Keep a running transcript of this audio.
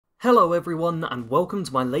Hello everyone and welcome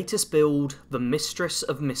to my latest build, the Mistress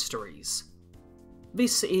of Mysteries.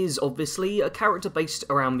 This is obviously a character based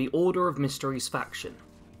around the Order of Mysteries faction.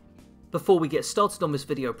 Before we get started on this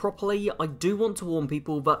video properly, I do want to warn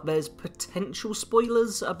people that there's potential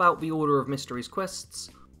spoilers about the Order of Mysteries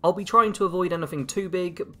quests. I'll be trying to avoid anything too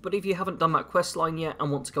big, but if you haven't done that questline yet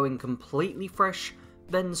and want to go in completely fresh,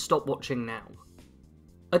 then stop watching now.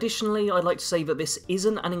 Additionally, I'd like to say that this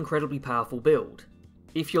isn't an incredibly powerful build.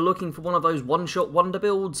 If you're looking for one of those one-shot wonder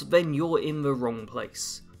builds, then you're in the wrong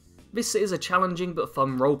place. This is a challenging but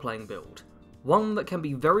fun role-playing build. One that can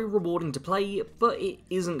be very rewarding to play, but it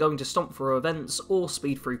isn't going to stomp through events or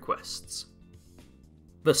speed through quests.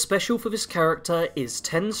 The special for this character is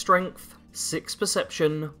 10 strength, 6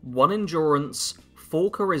 perception, 1 endurance,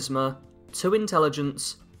 4 charisma, 2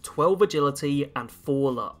 intelligence, 12 agility, and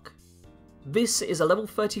 4 luck. This is a level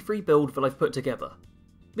 33 build that I've put together.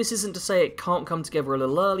 This isn't to say it can't come together a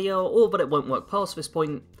little earlier, or that it won't work past this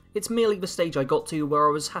point, it's merely the stage I got to where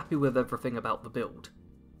I was happy with everything about the build.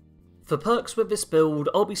 For perks with this build,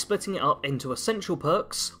 I'll be splitting it up into essential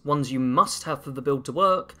perks, ones you must have for the build to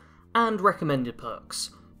work, and recommended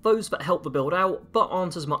perks, those that help the build out but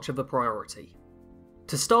aren't as much of a priority.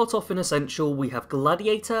 To start off in essential, we have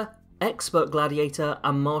Gladiator, Expert Gladiator,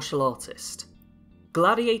 and Martial Artist.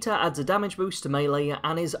 Gladiator adds a damage boost to melee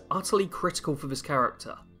and is utterly critical for this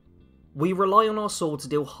character. We rely on our sword to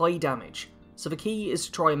deal high damage, so the key is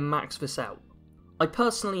to try and max this out. I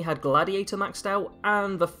personally had Gladiator maxed out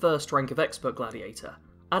and the first rank of Expert Gladiator,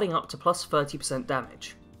 adding up to plus 30%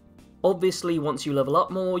 damage. Obviously, once you level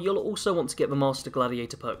up more, you'll also want to get the Master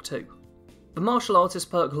Gladiator perk too. The Martial Artist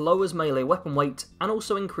perk lowers melee weapon weight and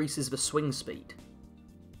also increases the swing speed.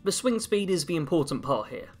 The swing speed is the important part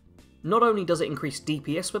here. Not only does it increase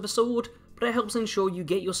DPS with a sword, but it helps ensure you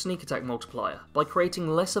get your sneak attack multiplier by creating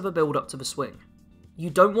less of a build up to the swing. You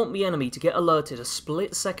don't want the enemy to get alerted a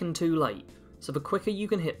split second too late, so the quicker you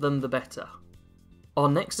can hit them the better. Our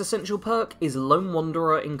next essential perk is Lone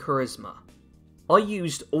Wanderer in Charisma. I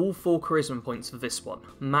used all 4 charisma points for this one,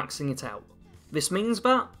 maxing it out. This means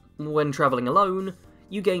that, when travelling alone,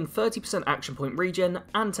 you gain 30% action point regen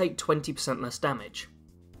and take 20% less damage.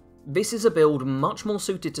 This is a build much more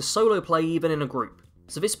suited to solo play than in a group,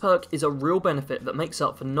 so this perk is a real benefit that makes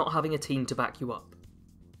up for not having a team to back you up.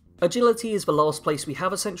 Agility is the last place we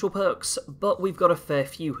have essential perks, but we've got a fair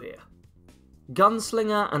few here.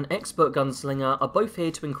 Gunslinger and Expert Gunslinger are both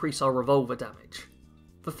here to increase our revolver damage.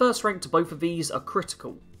 The first rank to both of these are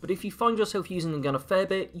critical, but if you find yourself using a gun a fair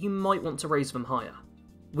bit, you might want to raise them higher.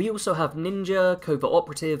 We also have Ninja, Covert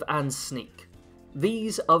Operative, and Sneak.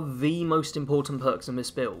 These are the most important perks in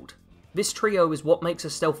this build. This trio is what makes a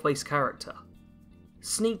stealth-based character.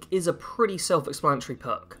 Sneak is a pretty self-explanatory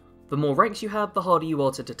perk. The more ranks you have, the harder you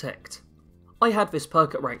are to detect. I had this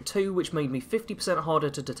perk at rank 2, which made me 50% harder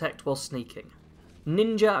to detect while sneaking.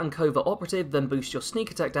 Ninja and Covert Operative then boost your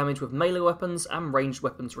sneak attack damage with melee weapons and ranged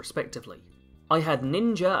weapons respectively. I had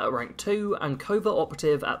Ninja at rank 2 and Covert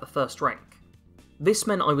Operative at the first rank. This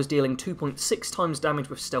meant I was dealing 2.6 times damage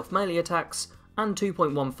with stealth melee attacks, and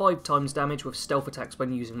 2.15 times damage with stealth attacks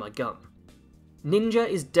when using my gun. Ninja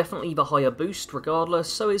is definitely the higher boost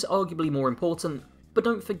regardless, so is arguably more important, but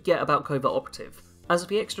don't forget about Covert Operative, as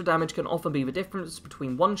the extra damage can often be the difference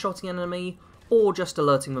between one-shotting an enemy or just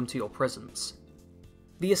alerting them to your presence.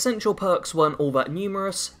 The essential perks weren't all that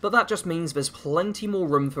numerous, but that just means there's plenty more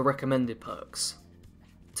room for recommended perks.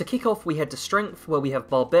 To kick off, we head to Strength, where we have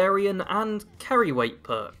Barbarian and Carry Weight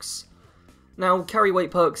perks. Now, carry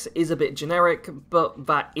weight perks is a bit generic, but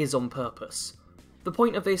that is on purpose. The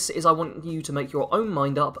point of this is I want you to make your own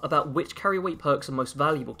mind up about which carry weight perks are most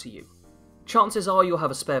valuable to you. Chances are you'll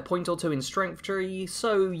have a spare point or two in Strength tree,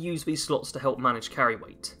 so use these slots to help manage carry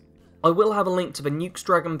weight. I will have a link to the Nukes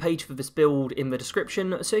Dragon page for this build in the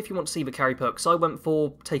description, so if you want to see the carry perks I went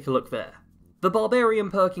for, take a look there. The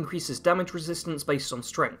Barbarian perk increases damage resistance based on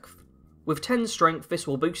Strength. With 10 Strength, this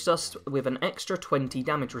will boost us with an extra 20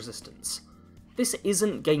 damage resistance. This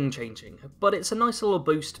isn't game-changing, but it's a nice little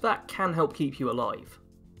boost that can help keep you alive.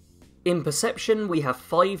 In Perception, we have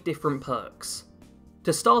 5 different perks.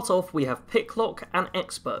 To start off, we have Picklock and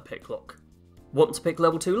Expert Picklock. Want to pick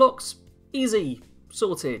level 2 locks? Easy.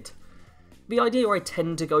 Sorted. The idea I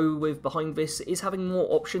tend to go with behind this is having more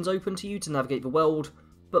options open to you to navigate the world,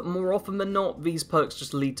 but more often than not, these perks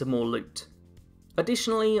just lead to more loot.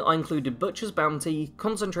 Additionally, I included Butcher's Bounty,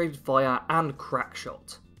 Concentrated Fire, and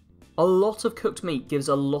Crackshot. A lot of cooked meat gives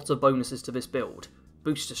a lot of bonuses to this build.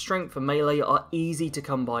 Boosts to strength and melee are easy to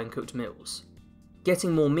come by in cooked meals.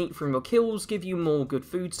 Getting more meat from your kills give you more good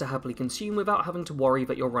foods to happily consume without having to worry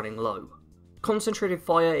that you're running low. Concentrated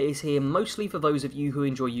Fire is here mostly for those of you who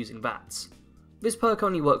enjoy using VATs. This perk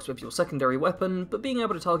only works with your secondary weapon, but being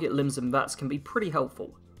able to target limbs and VATs can be pretty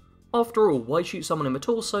helpful. After all, why shoot someone in the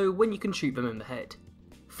torso when you can shoot them in the head?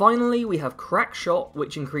 Finally, we have Crack Shot,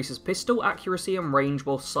 which increases pistol accuracy and range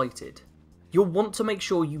while sighted. You'll want to make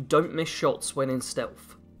sure you don't miss shots when in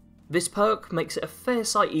stealth. This perk makes it a fair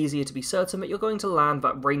sight easier to be certain that you're going to land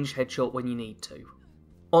that ranged headshot when you need to.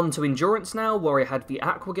 On to Endurance now, where I had the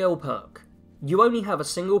Aquagale perk. You only have a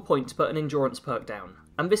single point to put an Endurance perk down,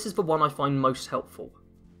 and this is the one I find most helpful.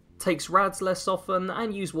 Takes rads less often,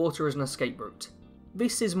 and use water as an escape route.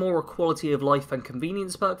 This is more a quality of life and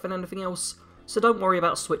convenience perk than anything else, so don't worry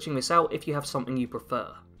about switching this out if you have something you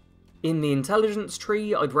prefer. In the Intelligence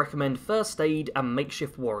tree, I'd recommend First Aid and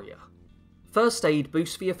Makeshift Warrior. First Aid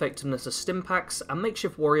boosts the effectiveness of Stimpaks, and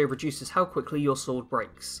Makeshift Warrior reduces how quickly your sword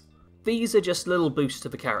breaks. These are just little boosts to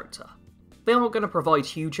the character. They aren't going to provide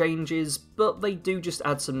huge changes, but they do just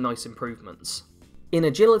add some nice improvements. In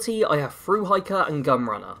Agility, I have Through Hiker and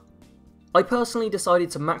Gunrunner. I personally decided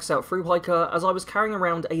to max out Through Hiker as I was carrying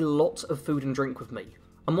around a lot of food and drink with me,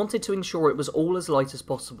 and wanted to ensure it was all as light as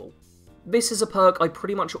possible. This is a perk I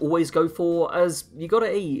pretty much always go for, as you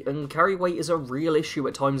gotta eat, and carry weight is a real issue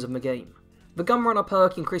at times in the game. The Gunrunner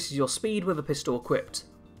perk increases your speed with a pistol equipped.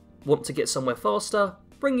 Want to get somewhere faster?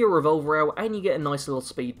 Bring your revolver out and you get a nice little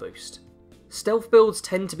speed boost. Stealth builds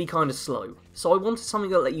tend to be kinda slow, so I wanted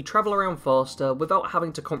something that let you travel around faster without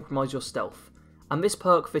having to compromise your stealth, and this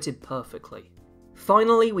perk fitted perfectly.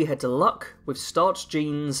 Finally, we head to Luck with Starched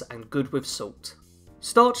Jeans and Good with Salt.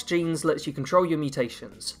 Starched Jeans lets you control your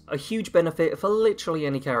mutations, a huge benefit for literally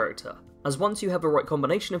any character, as once you have the right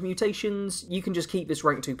combination of mutations, you can just keep this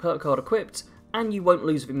rank 2 perk card equipped, and you won't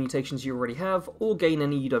lose the mutations you already have, or gain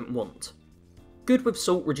any you don't want. Good with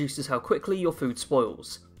Salt reduces how quickly your food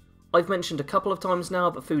spoils. I've mentioned a couple of times now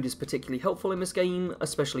that food is particularly helpful in this game,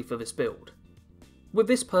 especially for this build. With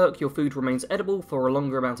this perk, your food remains edible for a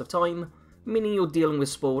longer amount of time, meaning you're dealing with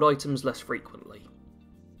spoiled items less frequently.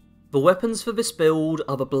 The weapons for this build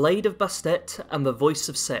are the Blade of Bastet and the Voice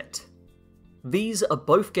of Set. These are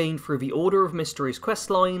both gained through the Order of Mystery's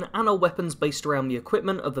questline and are weapons based around the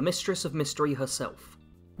equipment of the Mistress of Mystery herself.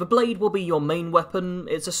 The blade will be your main weapon.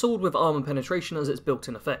 It's a sword with armor penetration as its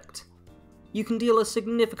built-in effect. You can deal a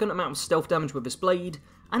significant amount of stealth damage with this blade,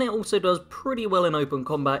 and it also does pretty well in open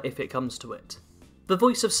combat if it comes to it. The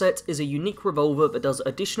Voice of Set is a unique revolver that does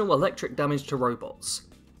additional electric damage to robots.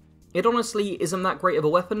 It honestly isn't that great of a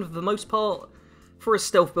weapon for the most part. For a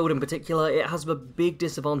stealth build in particular, it has the big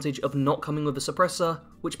disadvantage of not coming with a suppressor,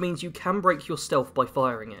 which means you can break your stealth by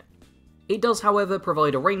firing it. It does however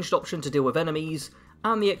provide a ranged option to deal with enemies,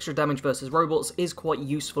 and the extra damage versus robots is quite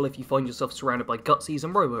useful if you find yourself surrounded by gutsies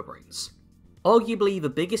and robo-brains. Arguably, the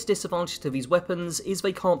biggest disadvantage to these weapons is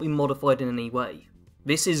they can't be modified in any way.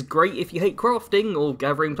 This is great if you hate crafting or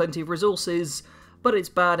gathering plenty of resources, but it's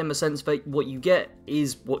bad in the sense that what you get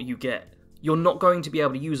is what you get. You're not going to be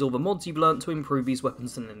able to use all the mods you've learnt to improve these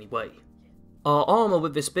weapons in any way. Our armour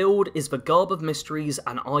with this build is the Garb of Mysteries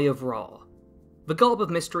and Eye of Ra. The Garb of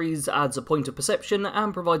Mysteries adds a point of perception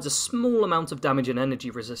and provides a small amount of damage and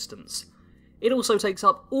energy resistance. It also takes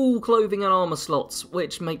up all clothing and armour slots,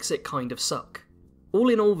 which makes it kind of suck. All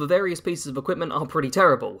in all, the various pieces of equipment are pretty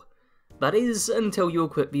terrible. That is, until you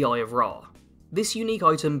equip the Eye of Ra. This unique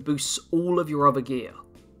item boosts all of your other gear.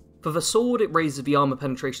 For the sword, it raises the armour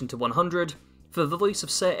penetration to 100, for the Voice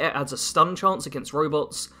of Set it adds a stun chance against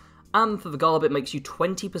robots, and for the Garb it makes you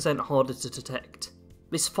 20% harder to detect.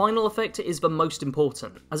 This final effect is the most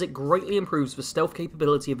important, as it greatly improves the stealth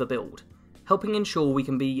capability of the build, helping ensure we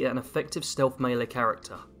can be an effective stealth melee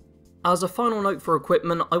character. As a final note for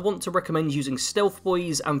equipment, I want to recommend using Stealth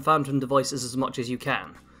Boys and Phantom devices as much as you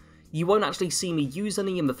can. You won't actually see me use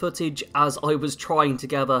any in the footage, as I was trying to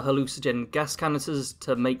gather hallucinogen gas canisters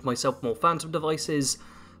to make myself more Phantom devices,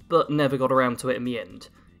 but never got around to it in the end.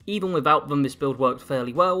 Even without them, this build worked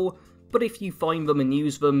fairly well, but if you find them and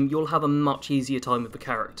use them, you'll have a much easier time with the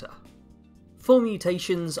character. For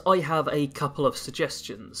mutations, I have a couple of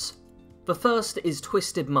suggestions. The first is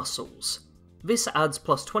Twisted Muscles. This adds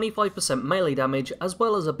plus 25% melee damage as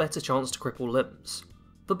well as a better chance to cripple limbs.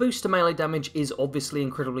 The boost to melee damage is obviously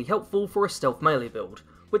incredibly helpful for a stealth melee build,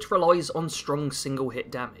 which relies on strong single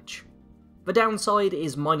hit damage. The downside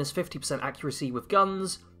is minus 50% accuracy with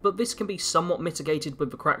guns, but this can be somewhat mitigated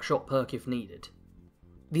with the Crackshot perk if needed.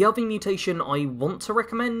 The other mutation I want to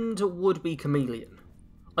recommend would be Chameleon.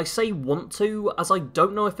 I say want to, as I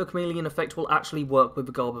don't know if the Chameleon effect will actually work with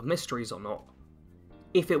the Garb of Mysteries or not.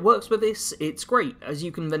 If it works with this, it's great, as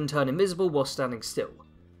you can then turn invisible while standing still,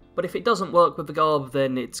 but if it doesn't work with the Garb,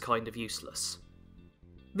 then it's kind of useless.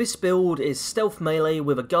 This build is stealth melee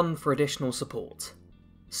with a gun for additional support.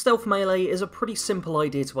 Stealth melee is a pretty simple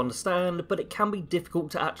idea to understand, but it can be difficult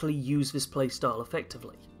to actually use this playstyle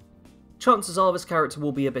effectively. Chances are this character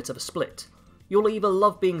will be a bit of a split. You'll either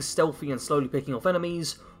love being stealthy and slowly picking off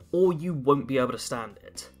enemies, or you won't be able to stand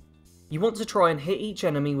it. You want to try and hit each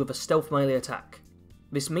enemy with a stealth melee attack.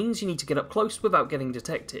 This means you need to get up close without getting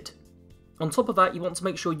detected. On top of that, you want to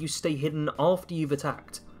make sure you stay hidden after you've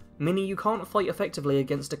attacked, meaning you can't fight effectively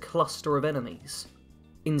against a cluster of enemies.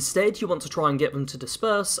 Instead, you want to try and get them to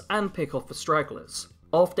disperse and pick off the stragglers.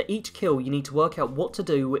 After each kill, you need to work out what to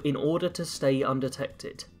do in order to stay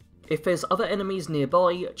undetected. If there's other enemies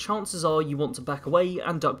nearby, chances are you want to back away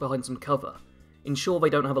and duck behind some cover. Ensure they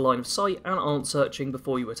don't have a line of sight and aren't searching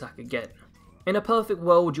before you attack again. In a perfect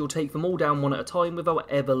world, you'll take them all down one at a time without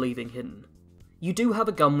ever leaving hidden. You do have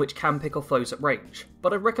a gun which can pick off foes at range,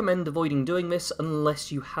 but I'd recommend avoiding doing this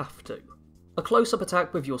unless you have to. A close-up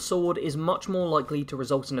attack with your sword is much more likely to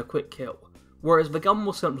result in a quick kill, whereas the gun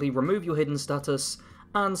will simply remove your hidden status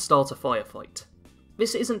and start a firefight.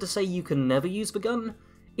 This isn't to say you can never use the gun.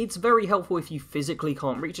 It's very helpful if you physically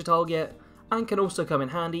can't reach a target, and can also come in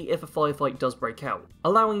handy if a firefight does break out,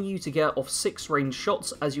 allowing you to get off 6 ranged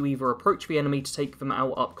shots as you either approach the enemy to take them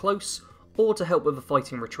out up close, or to help with a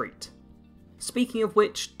fighting retreat. Speaking of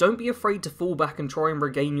which, don't be afraid to fall back and try and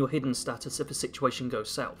regain your hidden status if a situation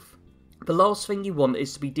goes south. The last thing you want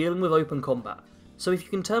is to be dealing with open combat, so if you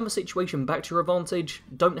can turn the situation back to your advantage,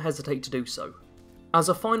 don't hesitate to do so. As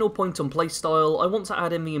a final point on playstyle, I want to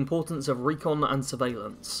add in the importance of recon and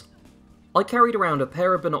surveillance. I carried around a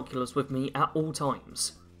pair of binoculars with me at all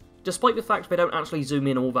times. Despite the fact they don't actually zoom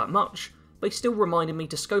in all that much, they still reminded me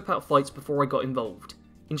to scope out fights before I got involved,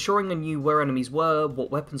 ensuring I knew where enemies were,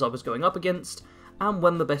 what weapons I was going up against, and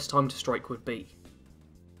when the best time to strike would be.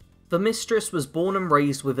 The Mistress was born and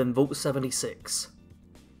raised within Vault 76.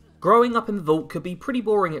 Growing up in the Vault could be pretty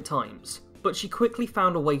boring at times, but she quickly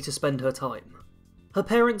found a way to spend her time. Her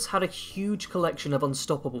parents had a huge collection of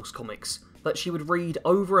Unstoppables comics that she would read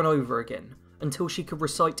over and over again until she could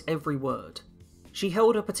recite every word. She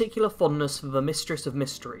held a particular fondness for the Mistress of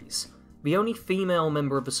Mysteries, the only female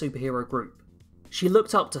member of the superhero group. She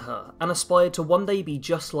looked up to her and aspired to one day be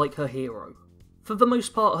just like her hero. For the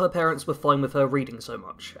most part, her parents were fine with her reading so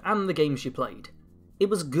much, and the games she played. It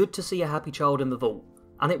was good to see a happy child in the Vault,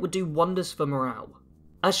 and it would do wonders for morale.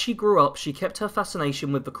 As she grew up, she kept her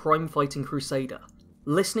fascination with the crime-fighting crusader,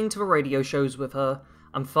 listening to the radio shows with her,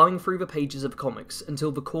 and flying through the pages of comics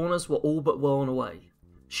until the corners were all but worn away.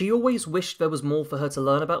 She always wished there was more for her to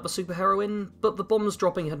learn about the superheroine, but the bombs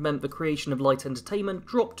dropping had meant the creation of light entertainment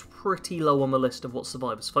dropped pretty low on the list of what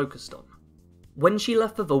survivors focused on. When she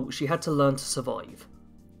left the Vault, she had to learn to survive.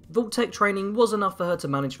 Vault Tech training was enough for her to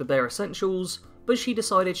manage the bare essentials, but she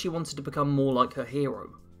decided she wanted to become more like her hero,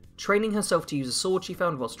 training herself to use a sword she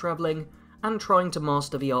found whilst travelling, and trying to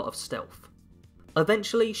master the art of stealth.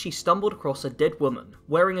 Eventually, she stumbled across a dead woman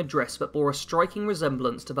wearing a dress that bore a striking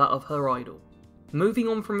resemblance to that of her idol. Moving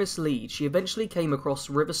on from this lead, she eventually came across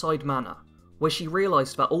Riverside Manor, where she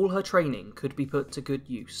realised that all her training could be put to good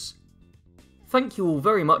use. Thank you all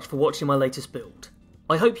very much for watching my latest build.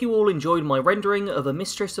 I hope you all enjoyed my rendering of a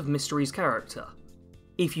Mistress of Mystery's character.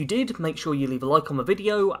 If you did, make sure you leave a like on the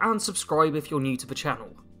video and subscribe if you're new to the channel.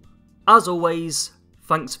 As always,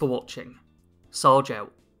 thanks for watching. Sarge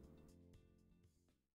out.